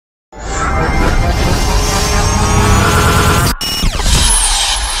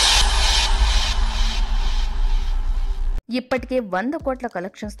ఇప్పటికే 100 కోట్ల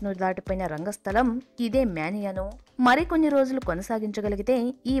కలెక్షన్స్ ను దాటిపోయిన రంగస్థలం ఇదే మేనియాను మరికొన్ని రోజులు కొనసాగించగలిగితే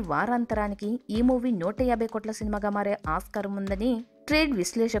ఈ వారాంతరానికి ఈ మూవీ 150 కోట్ల సినిమాగా మారే ఆస్కారం ఉందని ట్రేడ్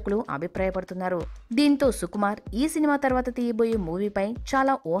విశ్లేషకులు అభిప్రాయపడుతున్నారు. దీంతో సుకుమార్ ఈ సినిమా తర్వాత తీయబోయే మూవీపై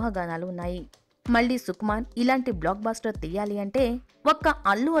చాలా ఊహాగానాలు ఉన్నాయి. మళ్లీ సుకుమార్ ఇలాంటి బ్లాక్ బాస్టర్ తీయాలి అంటే ఒక్క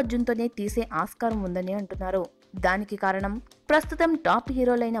అల్లు అర్జున్తోనే తీసే ఆస్కారం ఉందని అంటున్నారు. దానికి కారణం ప్రస్తుతం టాప్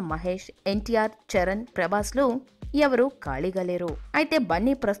హీరోలైన మహేష్, ఎన్టీఆర్, చరణ్, ప్రభాస్లు ఎవరూ ఖాళీగా లేరు. అయితే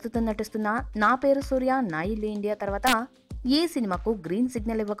బన్నీ ప్రస్తుతం నటిస్తున్న నా పేరు సూర్య, నా ఇల్లు ఇండియా తర్వాత ఈ సినిమాకు గ్రీన్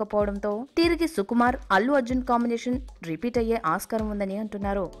సిగ్నల్ ఇవ్వకపోవడంతో తిరిగి సుకుమార్, అల్లు అర్జున్ కాంబినేషన్ రిపీట్ అయ్యే ఆస్కారం ఉందని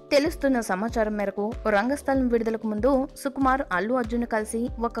అంటున్నారు. తెలుస్తున్న సమాచారం మేరకు రంగస్థలం విడుదలకు ముందు సుకుమార్, అల్లు అర్జున్ కలిసి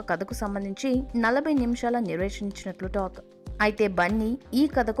ఒక కథకు సంబంధించి 40 నిమిషాల నిర్వేశించినట్లు టాక్. అయితే బన్నీ ఈ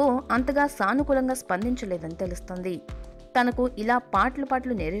కథకు అంతగా సానుకూలంగా స్పందించలేదని తెలుస్తోంది. తనకు ఇలా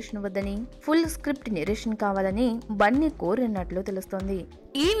పాటలు నెరేషన్ వద్దని, ఫుల్ స్క్రిప్ట్ నెరేషన్ కావాలని బన్నీ కోరినట్లు తెలుస్తోంది.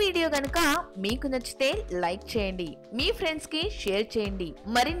 ఈ వీడియో గనుక మీకు నచ్చితే లైక్ చేయండి, మీ ఫ్రెండ్స్ కి షేర్ చేయండి.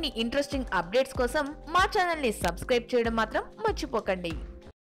 మరిన్ని ఇంట్రెస్టింగ్ అప్డేట్స్ కోసం మా ఛానల్ ని సబ్స్క్రైబ్ చేయడం మాత్రం మర్చిపోకండి.